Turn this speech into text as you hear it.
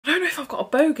I've got a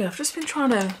bogey. I've just been trying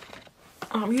to...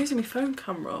 Oh, I'm using my phone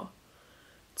camera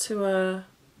to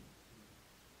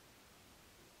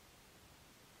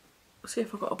see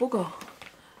if I've got a bugger.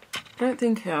 I don't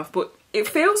think I have, but it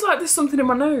feels like there's something in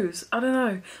my nose. I don't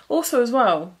know. Also as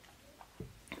well,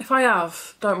 if I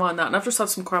have, don't mind that. And I've just had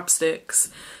some crab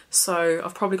sticks, so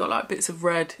I've probably got like bits of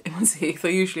red in my teeth. I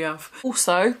usually have.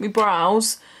 Also, my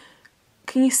brows,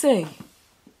 can you see?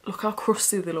 Look how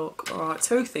crusty they look. Alright,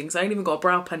 two things. I ain't even got a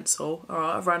brow pencil.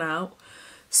 Alright, I've ran out.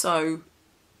 So,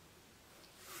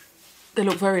 they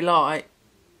look very light.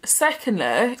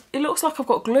 Secondly, it looks like I've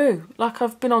got glue. Like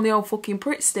I've been on the old fucking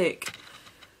Pritt stick.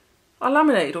 I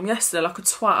laminated them yesterday like a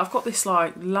twat. I've got this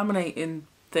like laminating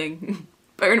thing.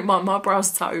 Bearing in mind my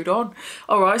brows are tattooed on.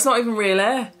 Alright, it's not even real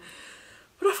hair.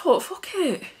 But I thought, fuck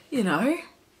it. You know.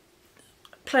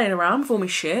 Playing around with all my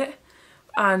shit.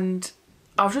 And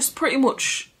I've just pretty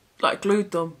much like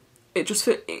glued them.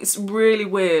 It's really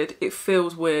weird. It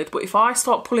feels weird. But if I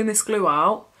start pulling this glue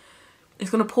out, it's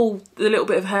going to pull the little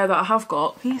bit of hair that I have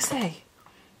got. Can you see?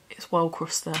 It's well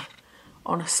crusty,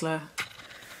 honestly.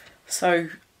 So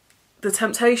the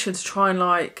temptation to try and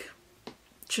like,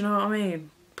 do you know what I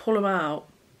mean? Pull them out.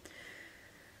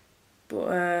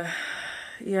 But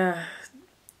yeah.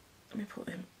 Let me put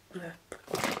him there.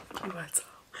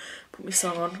 Put my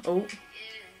song on.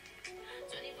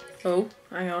 Oh,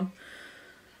 hang on.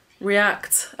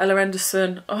 React, Ella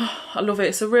Henderson. Oh, I love it.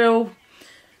 It's a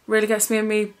really gets me in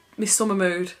me summer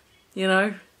mood, you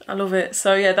know. I love it.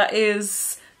 So yeah, that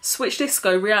is Switch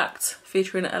Disco React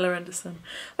featuring Ella Henderson.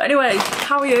 But anyway,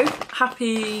 how are you?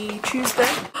 Happy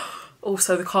Tuesday.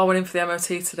 Also, the car went in for the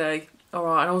MOT today.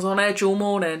 Alright, and I was on edge all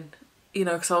morning, you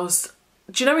know, because I was...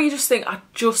 Do you know when you just think, I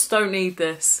just don't need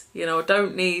this? You know, I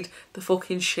don't need the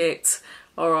fucking shit.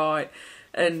 Alright.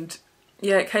 And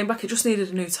yeah, it came back, it just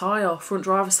needed a new tyre, front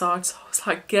driver side. So I was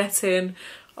like, get in.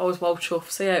 I was well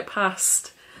chuffed. So yeah, it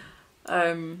passed.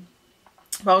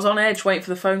 But I was on edge waiting for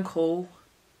the phone call,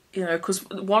 you know, because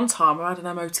one time I had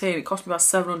an MOT and it cost me about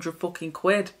 700 fucking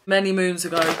quid many moons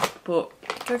ago. But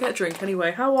go get a drink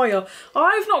anyway. How are you?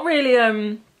 I've not really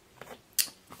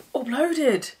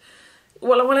uploaded.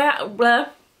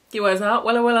 You wears out.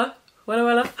 Well,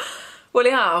 I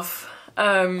have.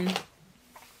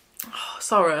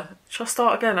 Sorry, should I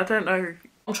start again? I don't know.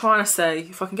 I'm trying to say,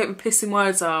 if I can get my pissing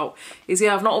words out, is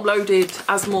yeah, I've not uploaded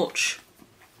as much.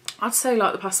 I'd say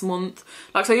like the past month.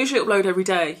 Like, so I usually upload every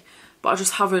day, but I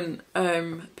just haven't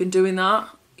been doing that.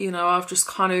 You know, I've just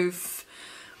kind of,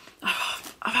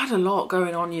 I've had a lot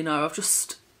going on, you know. I've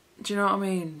just, do you know what I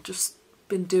mean? Just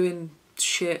been doing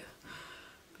shit.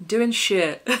 Doing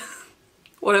shit.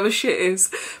 Whatever shit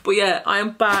is. But yeah, I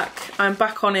am back. I'm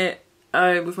back on it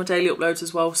with my daily uploads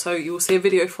as well. So you will see a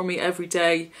video from me every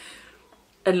day.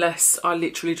 Unless I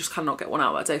literally just cannot get one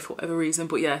out that day for whatever reason.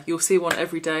 But yeah, you'll see one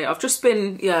every day. I've just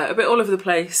been, yeah, a bit all over the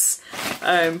place.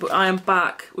 But I am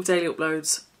back with daily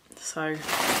uploads. So,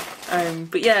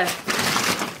 but yeah.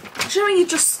 Do you know when you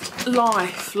just,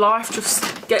 life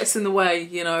just gets in the way,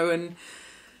 you know. And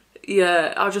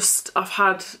yeah, I've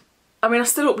had, I mean, I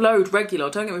still upload regular.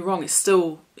 Don't get me wrong. It's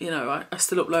still, you know, I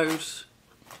still upload,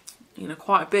 you know,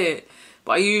 quite a bit.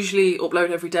 But I usually upload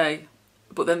every day.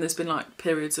 But then there's been like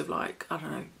periods of like, I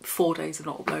don't know, 4 days of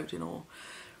not uploading or,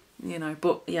 you know,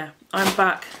 but yeah, I'm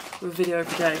back with a video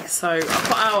every day. So I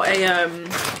put out a,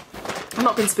 I've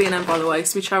not been to B&M by the way,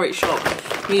 it's my charity shop,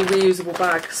 me reusable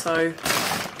bag. So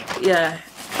yeah,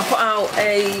 I put out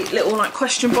a little like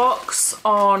question box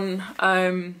on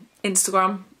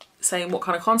Instagram saying what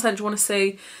kind of content do you want to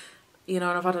see, you know,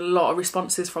 and I've had a lot of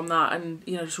responses from that and,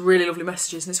 you know, just really lovely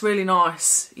messages and it's really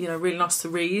nice, you know, really nice to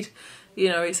read. You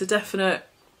know, it's a definite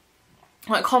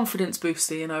like confidence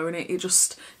booster, you know, and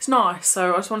it's nice.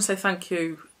 So I just want to say thank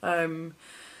you.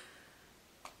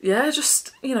 Yeah,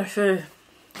 just, you know,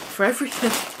 for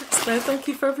everything. So thank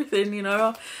you for everything, you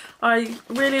know. I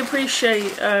really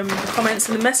appreciate the comments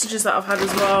and the messages that I've had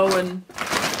as well, and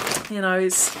you know,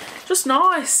 it's just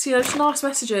nice, you know, just nice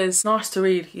messages, nice to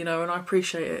read, you know, and I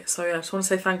appreciate it. So yeah, I just want to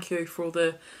say thank you for all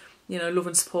the, you know, love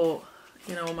and support,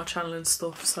 you know, on my channel and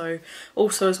stuff. So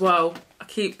also as well,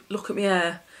 look at my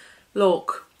hair.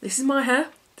 Look, this is my hair.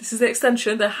 This is the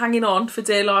extension. They're hanging on for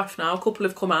dear life now. A couple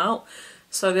have come out,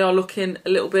 so they are looking a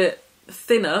little bit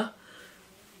thinner,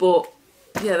 but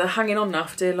yeah, they're hanging on now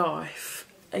for dear life.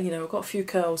 And you know, I've got a few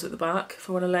curls at the back if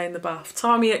I want to lay in the bath.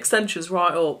 Tie my extensions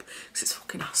right up, because it's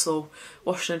fucking hassle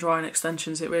washing and drying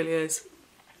extensions, it really is.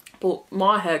 But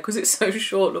my hair, because it's so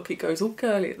short, look, it goes all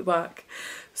curly at the back.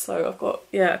 So I've got,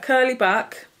 yeah, a curly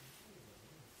back,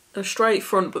 a straight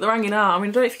front, but they're hanging out. I mean,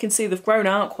 I don't know if you can see, they've grown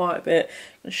out quite a bit.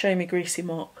 I'm going to show me greasy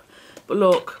mop. But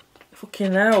look,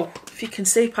 Fucking hell. If you can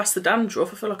see past the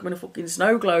dandruff, I feel like I'm in a fucking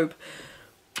snow globe.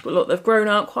 But look, they've grown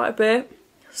out quite a bit.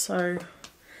 So,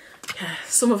 yeah,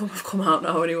 some of them have come out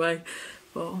now anyway.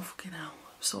 But oh, fucking hell,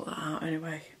 sort that out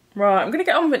anyway. Right, I'm going to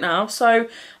get on with it now. So,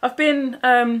 I've been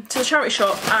to the charity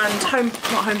shop and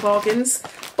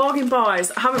bargain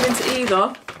buys. I haven't been to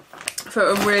either for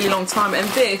a really long time. And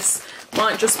this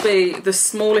might just be the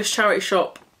smallest charity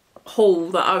shop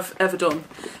haul that I've ever done.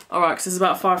 Alright, because there's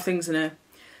about 5 things in here.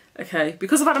 Okay,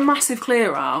 because I've had a massive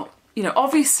clear out, you know,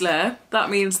 obviously that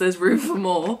means there's room for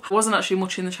more. There wasn't actually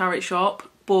much in the charity shop,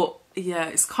 but yeah,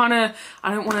 it's kind of,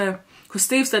 I don't want to, because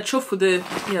Steve's dead chuffed with the,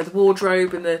 you know, the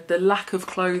wardrobe and the lack of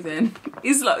clothing.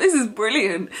 He's like, this is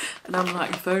brilliant. And I'm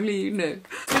like, if only you knew.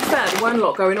 To be fair, there weren't a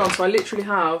lot going on, so I literally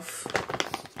have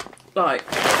like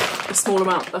a small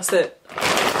amount, that's it.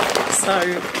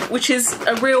 So, which is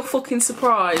a real fucking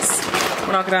surprise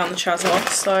when I go down the chazza.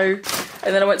 So,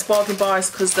 and then I went to bargain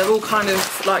buys because they're all kind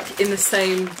of like in the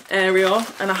same area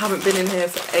and I haven't been in here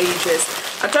for ages.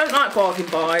 I don't like bargain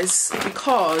buys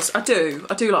because, I do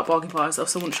like bargain buys,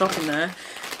 else I wouldn't shop in there.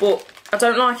 But I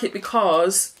don't like it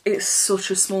because it's such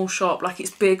a small shop. Like,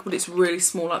 it's big, but it's really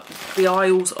small. Like, the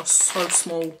aisles are so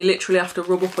small. You literally have to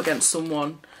rub up against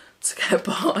someone to get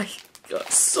by. You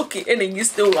like, suck it in and you're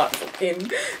still like fucking, do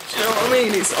you know what I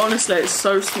mean? It's honestly, it's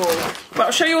so small. But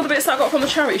I'll show you all the bits that I got from the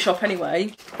charity shop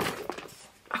anyway.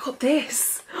 I got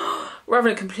this. We're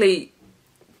having a complete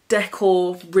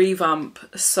decor revamp,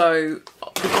 so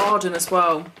the garden as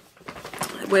well.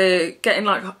 We're getting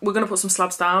like, we're gonna put some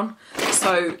slabs down.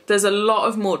 So there's a lot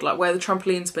of mud, like where the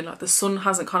trampoline's been, like the sun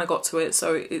hasn't kind of got to it.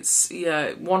 So it's,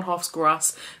 yeah, one half's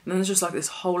grass. And then there's just like this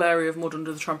whole area of mud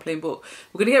under the trampoline. But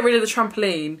we're gonna get rid of the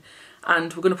trampoline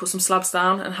and we're gonna put some slabs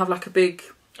down and have like a big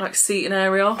like seating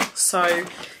area. So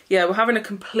yeah, we're having a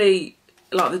complete,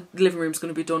 like the living room's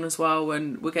gonna be done as well.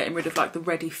 And we're getting rid of like the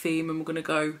reddy theme and we're gonna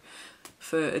go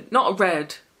for, not a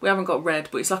red, we haven't got red,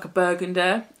 but it's like a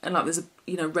burgundy, and like there's a,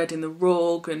 you know, red in the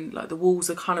rug, and like the walls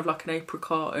are kind of like an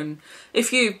apricot. And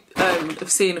if you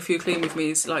have seen a few clean with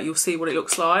me's, like you'll see what it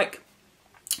looks like.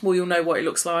 Well, you'll know what it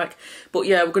looks like. But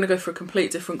yeah, we're gonna go for a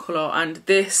complete different colour, and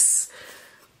this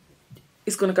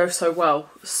is gonna go so well.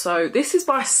 So this is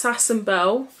by Sass and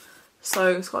Bell.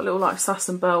 So it's got a little like Sass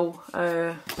and Bell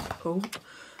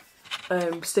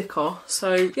sticker.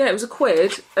 So yeah, it was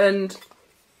 £1, and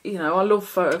you know, I love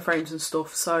photo frames and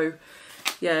stuff, so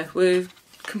yeah, we're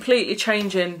completely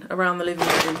changing around the living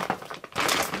room.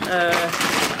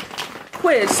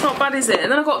 £1, it's not bad, is it?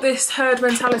 And then I got this herd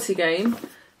mentality game,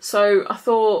 so I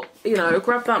thought, you know,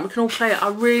 grab that and we can all play it. I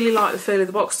really like the feel of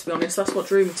the box, to be honest. That's what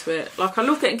drew me to it. Like, I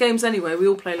love getting games anyway. We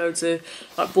all play loads of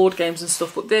like board games and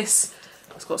stuff, but this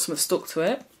has got something stuck to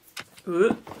it.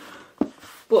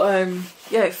 But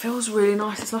yeah, it feels really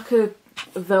nice. It's like a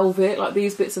velvet, like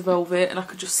these bits of velvet, and I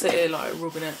could just sit here like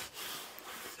rubbing it.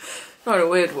 Not in a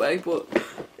weird way, but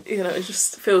you know, it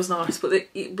just feels nice. But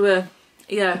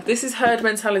yeah, this is herd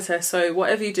mentality, so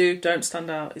whatever you do, don't stand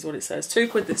out is what it says.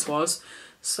 £2 this was.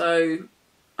 So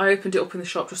I opened it up in the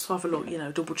shop just to have a look, you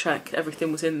know, double check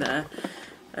everything was in there.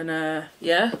 And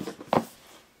yeah,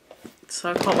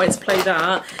 so I can't wait to play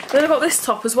that. Then I got this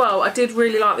top as well. I did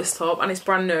really like this top, and it's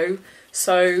brand new.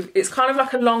 So it's kind of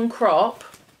like a long crop.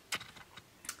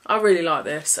 I really like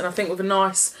this, and I think with a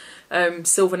nice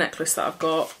silver necklace that I've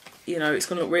got, you know, it's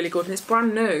going to look really good. And it's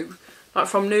brand new, like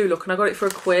from New Look, and I got it for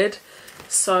 £1.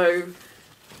 So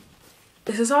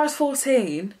it's a size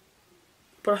 14,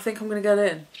 but I think I'm going to get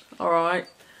in. Alright.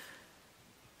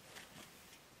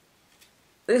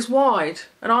 It's wide,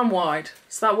 and I'm wide,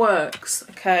 so that works,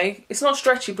 okay? It's not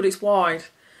stretchy, but it's wide.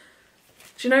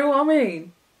 Do you know what I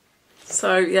mean?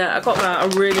 So yeah, I got that, I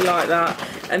really like that.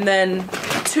 And then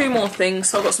 2 more things.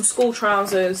 So I've got some school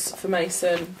trousers for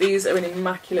Mason. These are in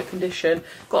immaculate condition.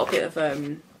 Got a bit of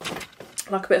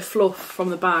like a bit of fluff from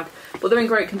the bag, but they're in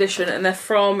great condition, and they're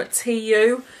from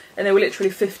TU, and they were literally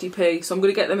 50p. So I'm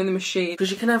going to get them in the machine,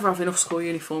 because you can never have enough school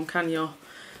uniform, can you?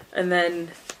 And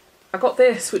then I got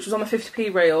this, which was on the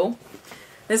 50p rail.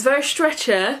 It's very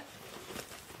stretchy.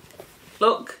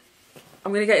 Look,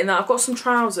 I'm going to get in that. I've got some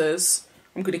trousers.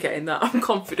 I'm going to get in that. I'm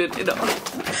confident in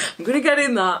that. I'm going to get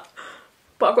in that.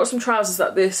 But I've got some trousers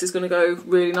that this is going to go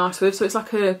really nice with. So it's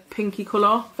like a pinky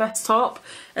colour vest top.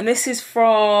 And this is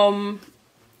from,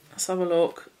 let's have a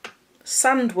look,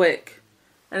 Sandwick.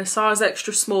 And a size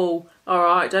extra small.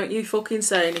 Alright, don't you fucking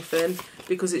say anything,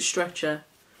 because it's stretchy.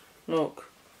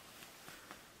 Look.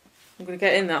 I'm going to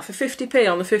get in that for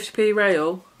 50p on the 50p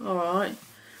rail. Alright.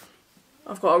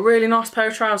 I've got a really nice pair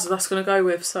of trousers that's going to go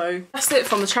with. So that's it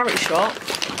from the charity shop.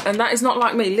 And that is not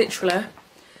like me, literally.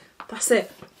 That's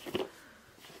it.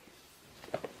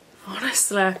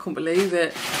 Honestly, I couldn't believe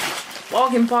it.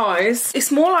 Bargain buys.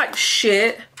 It's more like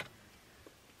shit,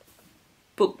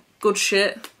 but good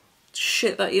shit.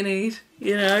 Shit that you need,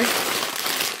 you know,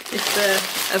 if there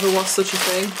ever was such a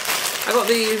thing. I got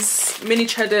these mini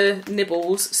cheddar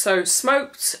nibbles. So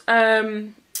smoked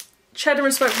cheddar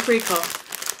and smoked paprika.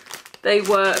 They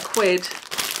were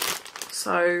 £1.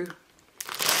 So,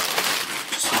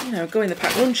 just, you know, go in the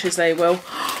packed lunches, they will.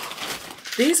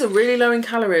 These are really low in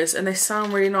calories and they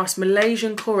sound really nice.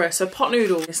 Malaysian curry, so pot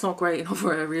noodle. It's not great in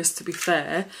other areas, to be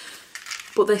fair,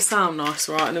 but they sound nice,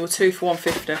 right? And there were 2 for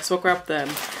 £1.50, so I grabbed them.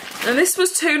 And this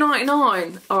was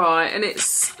 $2.99, all right, and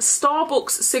it's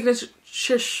Starbucks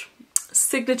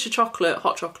signature chocolate,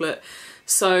 hot chocolate.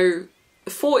 So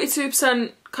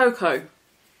 42% cocoa,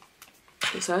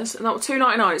 it says, and that was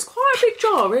 $2.99. It's quite a big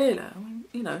jar, really. I mean,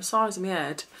 you know, size of my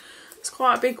head. It's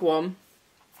quite a big one.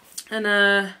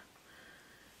 And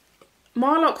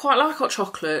my lot quite like hot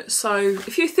chocolate, so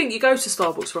if you think you go to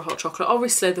Starbucks for a hot chocolate,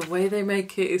 obviously the way they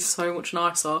make it is so much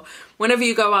nicer. Whenever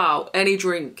you go out, any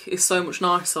drink is so much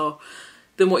nicer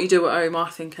than what you do at home, I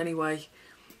think, anyway.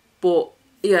 But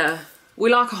yeah, we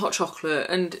like a hot chocolate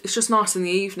and it's just nice in the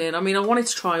evening. I mean, I wanted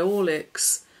to try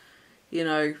Horlicks, you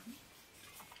know,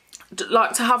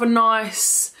 like to have a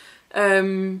nice,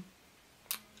 is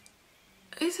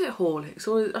it Horlicks?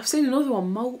 Or I've seen another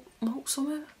one, malt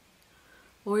something?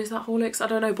 Or is that Horlicks? I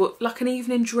don't know, but like an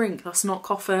evening drink that's not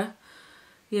coffee.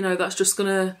 You know, that's just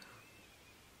gonna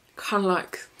kind of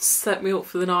like set me up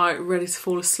for the night, ready to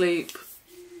fall asleep.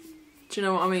 Do you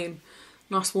know what I mean?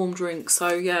 Nice warm drink.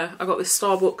 So yeah, I got this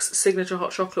Starbucks signature hot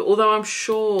chocolate. Although I'm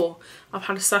sure I've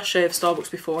had a sachet of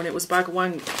Starbucks before and it was a bag of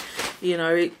wank. You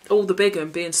know, all the big one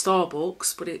being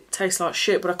Starbucks, but it tastes like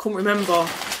shit. But I couldn't remember,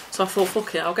 so I thought,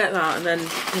 fuck it, I'll get that. And then,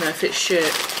 you know, if it's shit,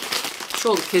 I'm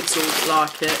sure the kids will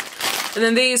like it. And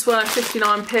then these were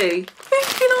 59p.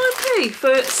 59p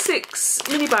for 6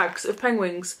 mini bags of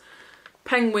penguins.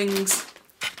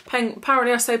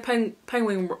 Apparently I say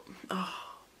penguin. Oh.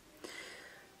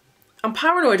 I'm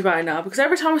paranoid about it now because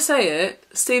every time I say it,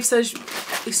 Steve says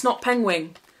it's not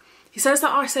penguin. He says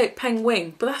that I say it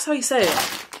penguin, but that's how you say it.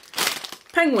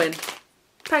 Penguin.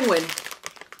 Penguin.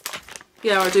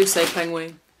 Yeah, I do say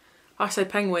penguin. I say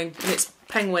penguin and it's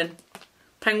penguin.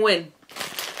 Penguin.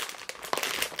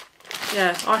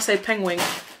 Yeah, I say penguin,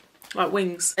 like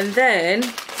wings. And then,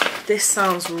 this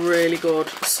sounds really good.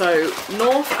 So,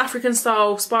 North African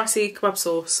style spicy kebab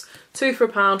sauce. 2 for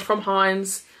 £1 from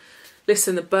Heinz.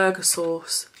 Listen, the burger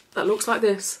sauce, that looks like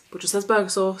this, but just says burger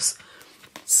sauce.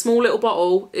 Small little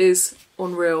bottle is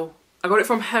unreal. I got it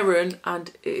from Heron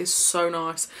and it is so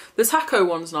nice. The taco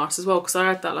one's nice as well because I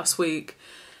had that last week.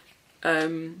 I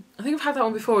think I've had that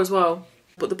one before as well.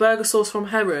 But the burger sauce from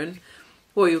Heron,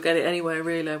 well, you'll get it anywhere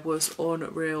really, was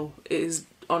unreal. It is,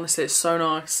 honestly, it's so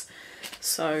nice.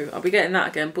 So I'll be getting that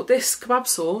again. But this kebab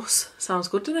sauce sounds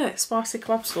good, doesn't it? Spicy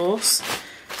kebab sauce.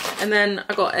 And then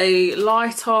I got a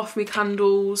lighter for my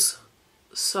candles.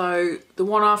 So the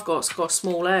one I've got's got a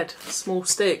small head, a small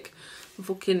stick. I'm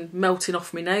fucking melting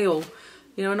off my nail.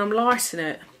 You know, and I'm lighting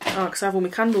it. Because I have all my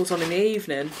candles on in the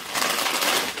evening.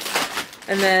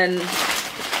 And then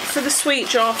for the sweet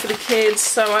jar for the kids,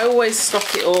 so I always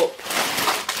stock it up.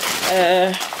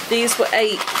 These were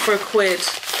 8 for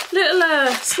 £1.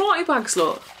 Little Smarty bags,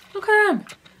 look at them.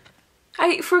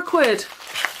 8 for £1.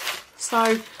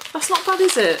 So that's not bad,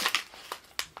 is it?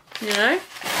 You know?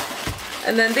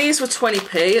 And then these were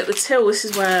 20p at the till. This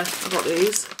is where I got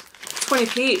these.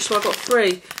 20p each, so I got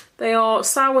 3. They are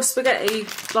sour spaghetti,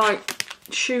 like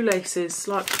shoelaces,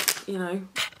 like, you know,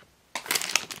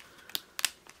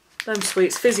 them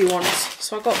sweets, fizzy ones.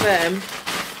 So I got them.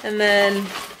 And then,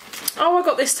 oh, I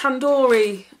got this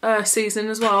tandoori seasoning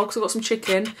as well because I got some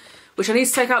chicken, which I need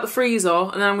to take out the freezer,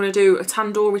 and then I'm going to do a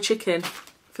tandoori chicken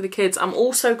for the kids. I'm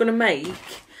also going to make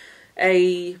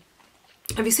a,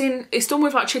 have you seen, it's done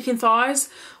with like chicken thighs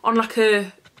on like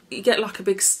a, you get like a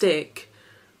big stick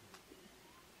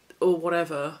or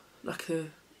whatever, like a,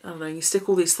 I don't know, you stick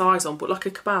all these thighs on, but like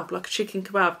a kebab, like a chicken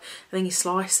kebab, and then you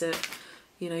slice it.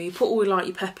 You know, you put all like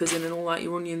your peppers in and all like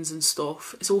your onions and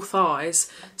stuff. It's all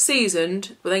thighs,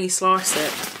 seasoned, but then you slice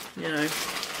it, you know.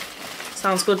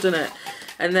 Sounds good, doesn't it?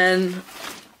 And then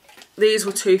these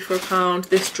were 2 for £1.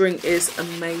 This drink is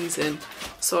amazing.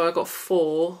 So I got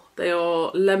 4. They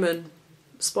are lemon,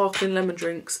 sparkling lemon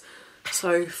drinks.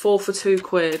 So 4 for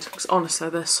 £2. Because honestly,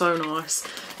 they're so nice.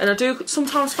 And I do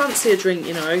sometimes fancy a drink,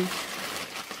 you know.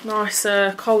 Nice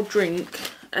cold drink.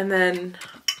 And then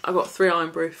I got 3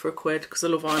 iron brew for £1 because I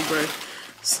love iron brew.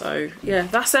 So yeah,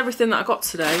 that's everything that I got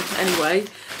today anyway.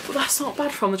 But that's not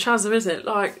bad from the chazza, is it?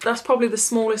 Like, that's probably the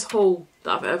smallest haul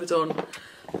that I've ever done.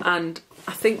 And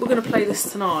I think we're going to play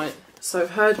this tonight. So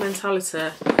herd mentality.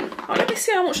 Oh, let me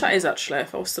see how much that is actually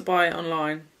if I was to buy it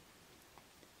online.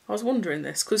 I was wondering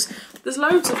this because there's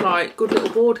loads of like good little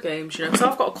board games, you know, because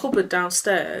I've got a cupboard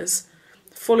downstairs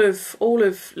full of all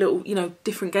of little, you know,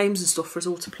 different games and stuff for us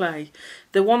all to play.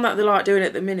 The one that they like doing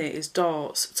at the minute is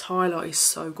darts. Tyler is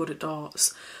so good at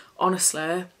darts.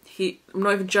 Honestly, I'm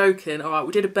not even joking. All right,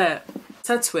 we did a bet. I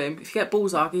said to him, if you get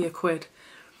bullseye, I'll give you £1.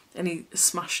 And he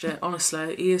smashed it,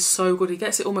 honestly. He is so good. He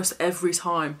gets it almost every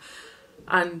time.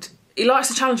 And he likes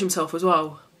to challenge himself as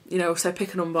well. You know, say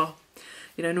pick a number.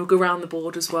 You know, and he'll go around the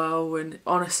board as well. And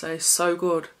honestly, so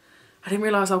good. I didn't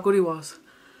realise how good he was.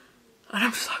 And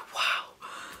I'm just like, wow.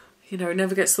 You know, he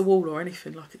never gets the wall or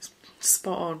anything. Like, it's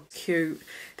spot on. Cute.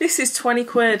 This is 20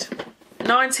 quid.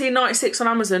 19.96 on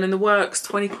Amazon in the works,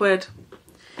 20 quid.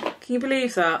 Can you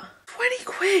believe that? 20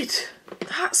 quid.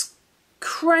 That's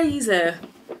crazy.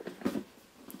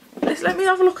 Let me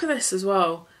have a look at this as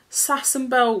well. Sass and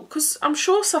Bell, because I'm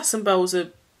sure Sass and Bell's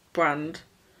a brand.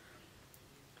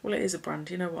 Well, it is a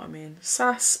brand, you know what I mean.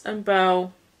 Sass and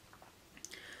Bell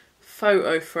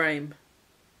photo frame.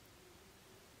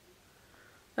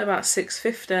 They're about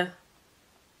 £6.50.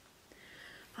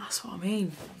 That's what I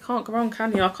mean. You can't go wrong,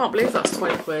 can you? I can't believe that's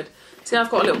 20 quid. See, I've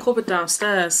got a little cupboard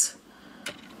downstairs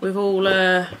with all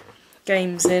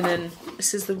games in, and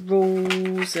this is the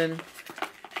rules, and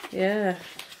yeah,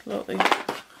 look,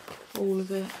 all of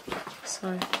it.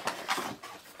 So,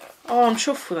 oh, I'm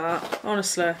chuffed with that,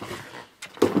 honestly.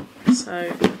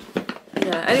 So,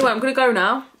 yeah. Anyway, I'm going to go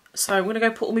now. So I'm going to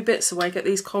go put all my bits away, get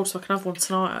these cold so I can have one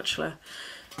tonight, actually.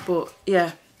 But,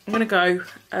 yeah, I'm going to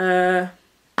go.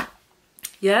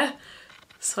 Yeah,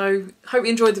 so hope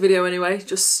you enjoyed the video anyway.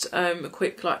 Just a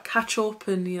quick like catch up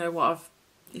and you know what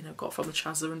I've got from the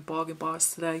chazza and bargain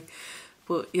bars today.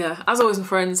 But yeah, as always my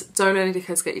friends, don't let any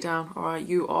dickheads get you down. Alright,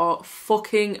 you are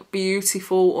fucking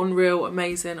beautiful, unreal,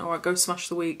 amazing. Alright, go smash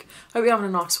the week. Hope you're having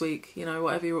a nice week, you know,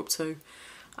 whatever you're up to.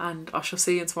 And I shall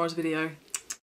see you in tomorrow's video.